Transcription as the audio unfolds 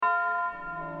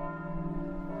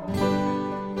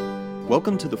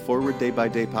Welcome to the Forward Day by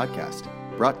Day podcast,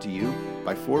 brought to you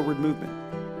by Forward Movement.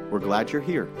 We're glad you're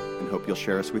here and hope you'll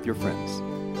share us with your friends.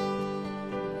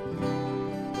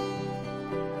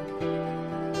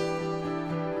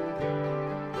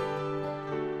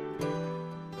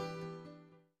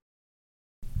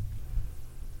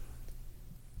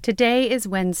 Today is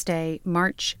Wednesday,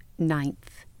 March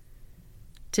 9th.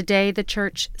 Today the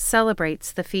Church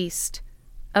celebrates the feast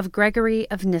of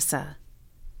Gregory of Nyssa,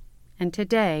 and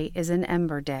today is an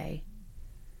Ember Day.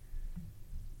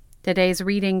 Today's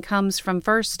reading comes from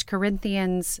 1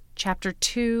 Corinthians chapter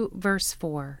 2, verse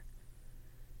 4.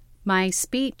 My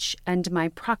speech and my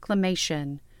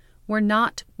proclamation were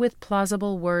not with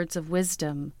plausible words of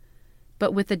wisdom,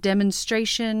 but with a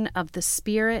demonstration of the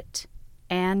Spirit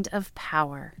and of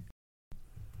power.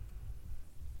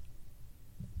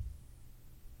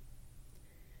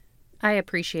 I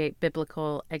appreciate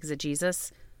biblical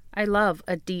exegesis. I love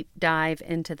a deep dive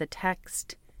into the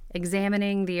text,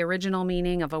 examining the original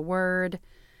meaning of a word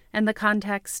and the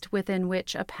context within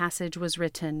which a passage was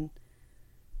written.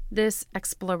 This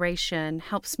exploration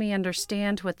helps me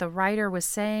understand what the writer was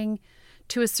saying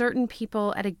to a certain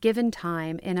people at a given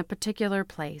time in a particular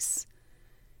place.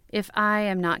 If I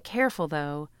am not careful,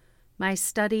 though, my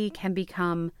study can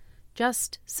become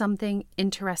just something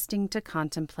interesting to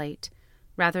contemplate,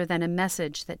 rather than a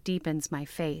message that deepens my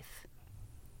faith.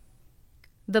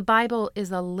 The Bible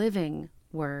is a living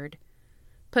word.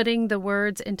 Putting the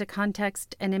words into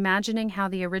context and imagining how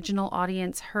the original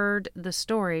audience heard the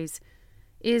stories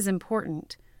is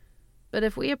important. But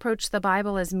if we approach the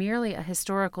Bible as merely a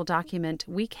historical document,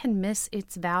 we can miss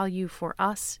its value for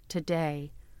us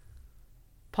today.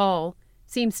 Paul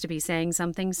seems to be saying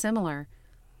something similar.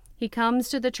 He comes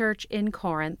to the church in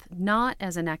Corinth not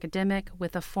as an academic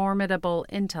with a formidable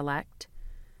intellect,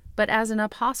 but as an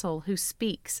apostle who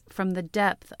speaks from the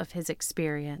depth of his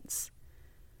experience.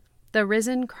 The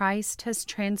risen Christ has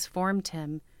transformed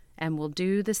him and will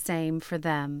do the same for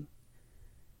them.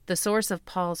 The source of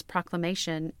Paul's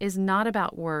proclamation is not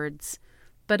about words,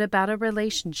 but about a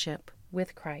relationship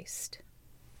with Christ.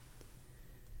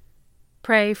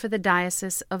 Pray for the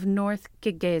Diocese of North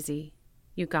Kigezi,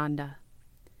 Uganda.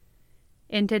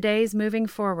 In today's Moving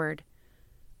Forward,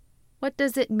 what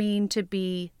does it mean to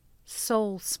be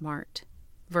soul smart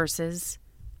versus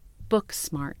book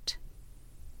smart?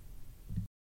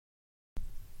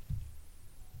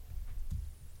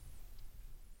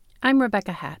 I'm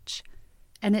Rebecca Hatch,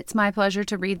 and it's my pleasure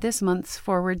to read this month's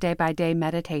Forward Day by Day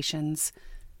Meditations,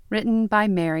 written by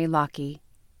Mary Lockie.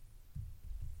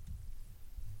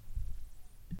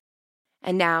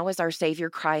 And now, as our Savior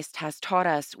Christ has taught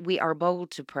us, we are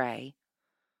bold to pray.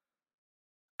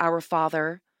 Our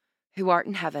Father, who art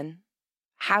in heaven,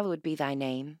 hallowed be thy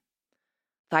name.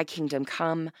 Thy kingdom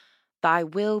come, thy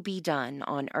will be done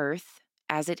on earth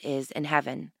as it is in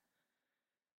heaven.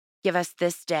 Give us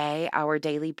this day our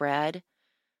daily bread,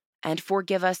 and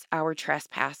forgive us our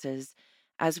trespasses,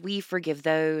 as we forgive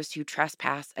those who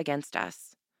trespass against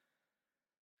us.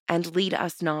 And lead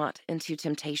us not into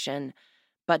temptation,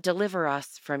 but deliver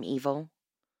us from evil.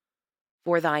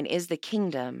 For thine is the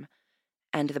kingdom,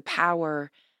 and the power,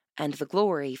 and the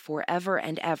glory forever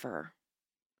and ever.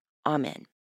 Amen.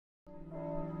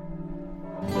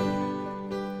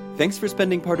 Thanks for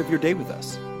spending part of your day with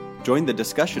us. Join the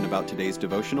discussion about today's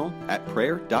devotional at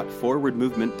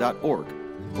prayer.forwardmovement.org,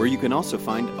 where you can also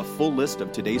find a full list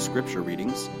of today's scripture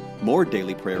readings, more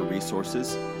daily prayer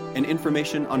resources, and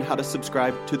information on how to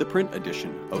subscribe to the print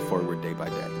edition of Forward Day by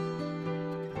Day.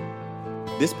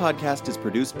 This podcast is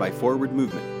produced by Forward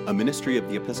Movement, a ministry of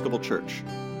the Episcopal Church.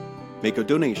 Make a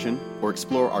donation or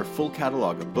explore our full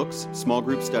catalog of books, small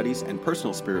group studies, and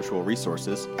personal spiritual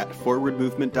resources at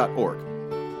forwardmovement.org.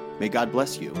 May God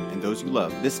bless you and those you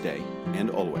love this day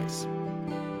and always.